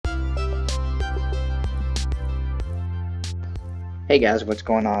Hey guys, what's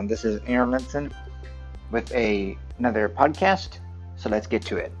going on? This is Aaron Linson with another podcast. So let's get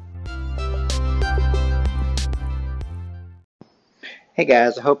to it. Hey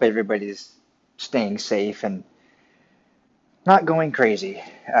guys, I hope everybody's staying safe and not going crazy.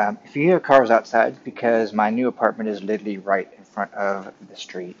 If you hear cars outside, because my new apartment is literally right in front of the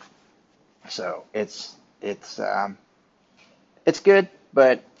street, so it's good,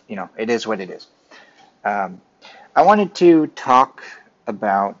 but it is what it is. Um, I wanted to talk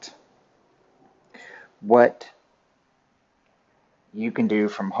about what you can do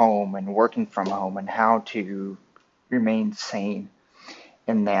from home and working from home and how to remain sane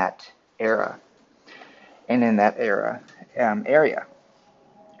in that era and in that area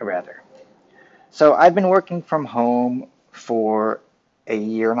rather. So I've been working from home for a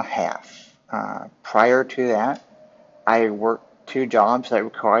year and a half. Prior to that, I worked two jobs that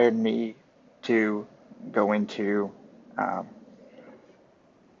required me to go into um,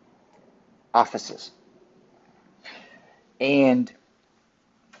 offices. And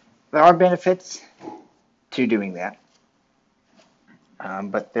there are benefits to doing that.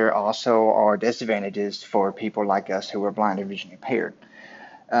 But there also are disadvantages for people like us who are blind or visually impaired.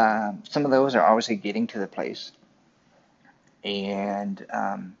 Some of those are obviously getting to the place and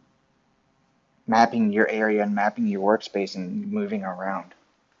mapping your area and mapping your workspace and moving around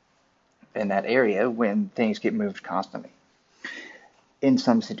in that area when things get moved constantly in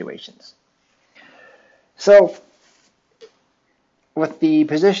some situations. So, with the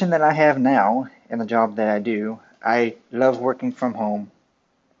position that I have now and the job that I do, I love working from home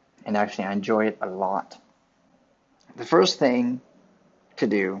and actually I enjoy it a lot. The first thing to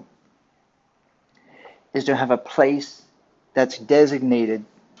do is to have a place that's designated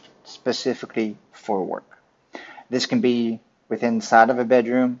specifically for work. This can be within inside of a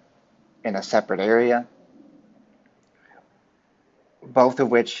bedroom in a separate area, both of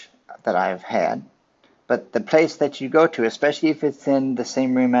which that I've had. But the place that you go to, especially if it's in the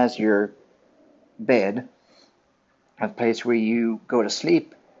same room as your bed, a place where you go to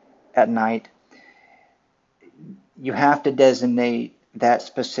sleep at night, you have to designate that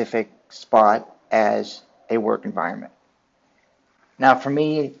specific spot as a work environment. Now, for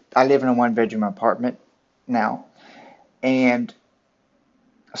me, I live in a one-bedroom apartment now, and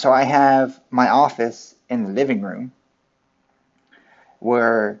so I have my office in the living room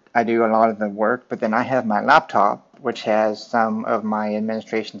where I do a lot of the work, but then I have my laptop, which has some of my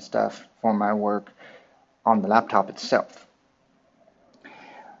administration stuff for my work on the laptop itself.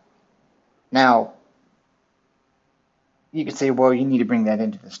 Now, you could say, well, you need to bring that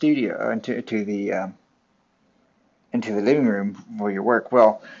into the studio, into the living room for your work.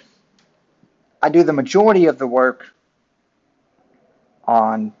 Well, I do the majority of the work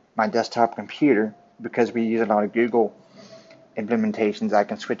on my desktop computer because we use a lot of Google implementations. I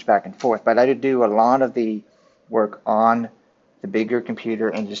can switch back and forth, but I do a lot of the work on the bigger computer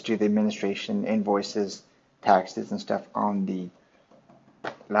and just do the administration, invoices, taxes, and stuff on the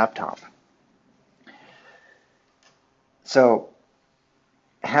laptop. So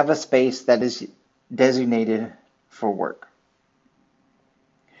have a space that is designated for work.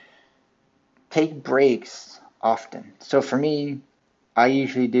 Take breaks often. So for me, I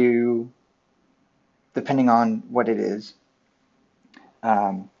usually do, depending on what it is,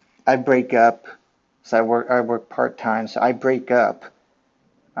 I break up. So I work part-time, so I break up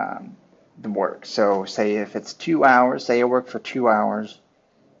the work. So say if it's 2 hours, say I work for 2 hours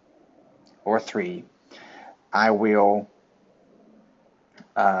or 3, I will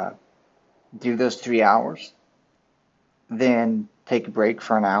do those 3 hours, then take a break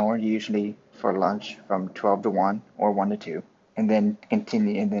for an hour, usually for lunch from 12 to 1 or 1 to 2, and then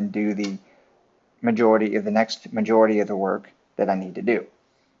continue and then do the next majority of the work that I need to do.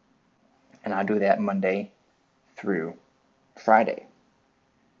 And I do that Monday through Friday.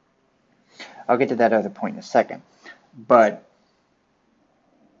 I'll get to that other point in a second. But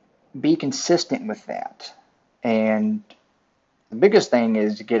be consistent with that. And the biggest thing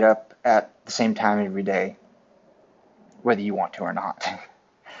is to get up at the same time every day, whether you want to or not.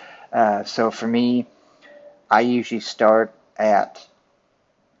 So for me, I usually start at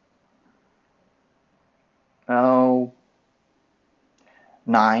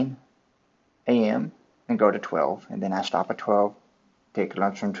 9 a.m. and go to 12, and then I stop at 12, take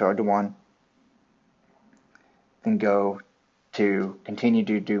lunch from 12 to 1, then go to continue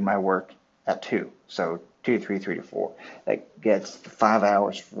to do my work at 2. So 2 to 3, 3 to 4. That gets 5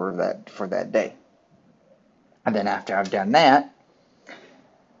 hours for that day. And then after I've done that,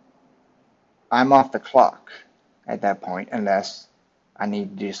 I'm off the clock at that point unless I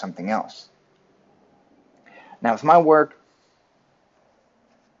need to do something else. Now with my work,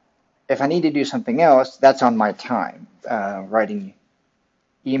 if I need to do something else, that's on my time. Writing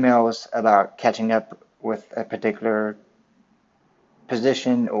emails about catching up with a particular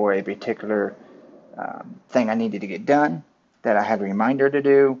position or a particular thing I needed to get done that I had a reminder to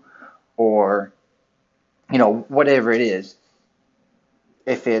do, or whatever it is.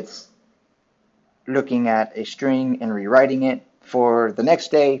 If it's looking at a string and rewriting it for the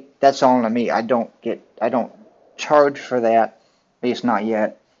next day, that's all on me. I don't charge for that, at least not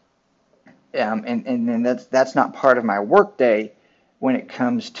yet. And then that's not part of my work day when it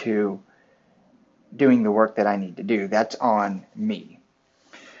comes to doing the work that I need to do. That's on me.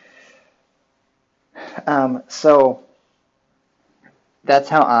 So that's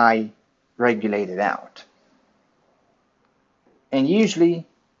how I regulate it out. And usually,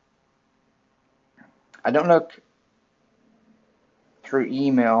 I don't look through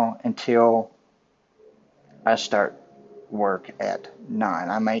email until I start work at 9.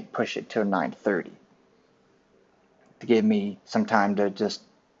 I might push it till 9:30 to give me some time to just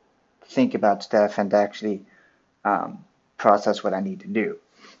think about stuff and to actually process what I need to do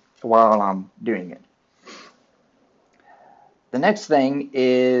while I'm doing it. The next thing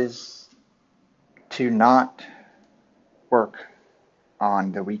is to not work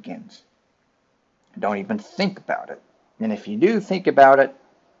on the weekends. Don't even think about it. And if you do think about it,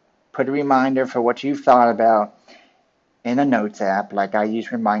 put a reminder for what you've thought about in a notes app. Like I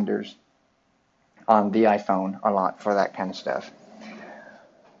use reminders on the iPhone a lot for that kind of stuff.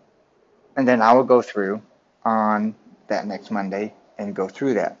 And then I will go through on that next Monday and go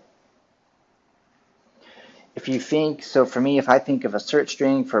through that. If you think, so for me, if I think of a search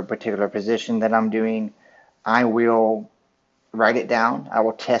string for a particular position that I'm doing, I will write it down. I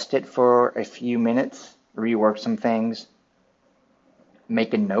will test it for a few minutes, rework some things,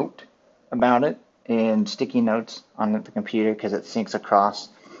 make a note about it in sticky notes on the computer because it syncs across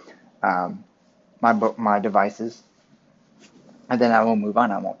my devices. And then I will move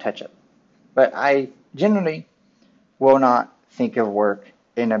on. I won't touch it. But I generally will not think of work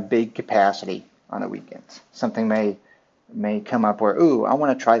in a big capacity on the weekends. Something may come up where, ooh, I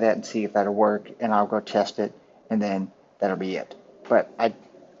want to try that and see if that'll work, and I'll go test it, and then that'll be it. But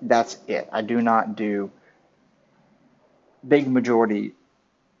that's it. I do not do big majority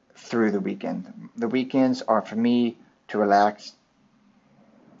through the weekend. The weekends are for me to relax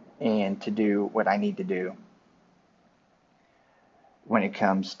and to do what I need to do when it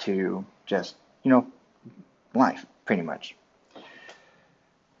comes to just, life, pretty much.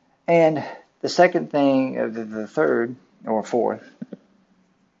 And the second thing, the third or fourth,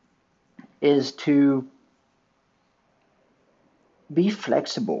 is to be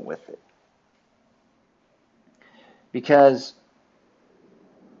flexible with it. Because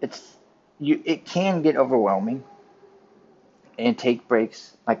it can get overwhelming, and take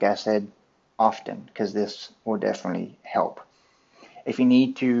breaks, like I said, often, because this will definitely help. If you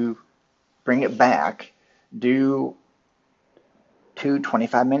need to bring it back, do 2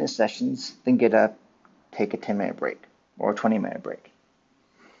 25-minute sessions, then get up, take a 10-minute break or a 20-minute break.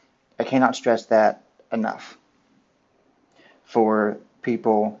 I cannot stress that enough for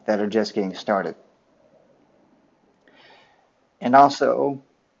people that are just getting started. And also,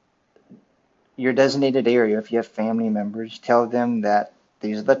 your designated area, if you have family members, tell them that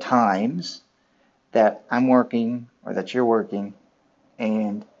these are the times that I'm working or that you're working,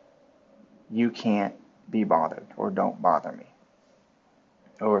 and you can't be bothered, or don't bother me.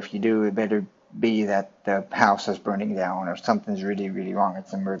 Or if you do, it better be that the house is burning down or something's really, really wrong.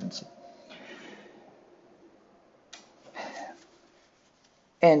 It's an emergency.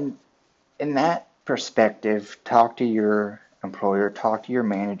 And in that perspective, talk to your employer, talk to your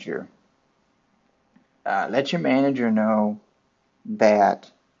manager. Let your manager know that,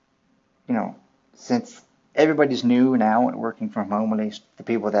 since everybody's new now and working from home, at least the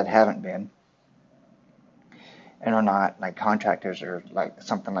people that haven't been, and are not like contractors or like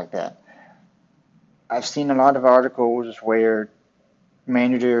something like that. I've seen a lot of articles where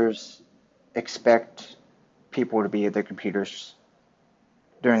managers expect people to be at their computers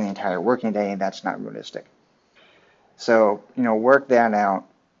during the entire working day, and that's not realistic. So, work that out.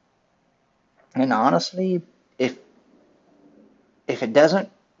 And honestly, if it doesn't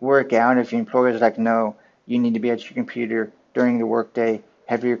work out, if your employer is like, no, you need to be at your computer during the workday,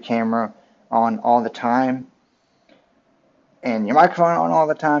 have your camera on all the time, and your microphone on all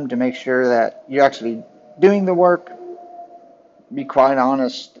the time to make sure that you're actually doing the work, be quite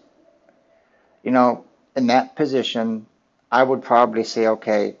honest, in that position, I would probably say,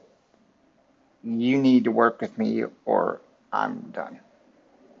 okay, you need to work with me or I'm done.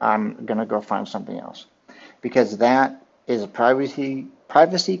 I'm going to go find something else. Because that is a privacy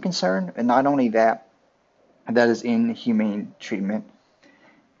privacy concern, and not only that, that is inhumane treatment,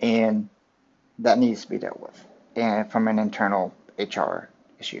 and that needs to be dealt with, and from an internal HR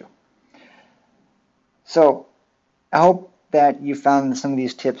issue. So I hope that you found some of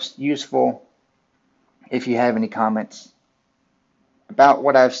these tips useful. If you have any comments about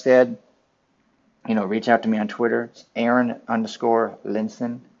what I've said, reach out to me on Twitter. It's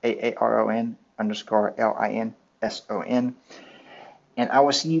Aaron_Linson, AARON_LINSON. And I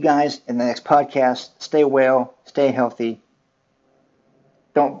will see you guys in the next podcast. Stay well, stay healthy.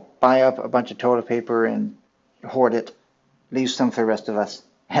 Don't buy up a bunch of toilet paper and hoard it. Leave some for the rest of us.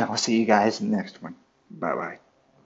 And I'll see you guys in the next one. Bye-bye.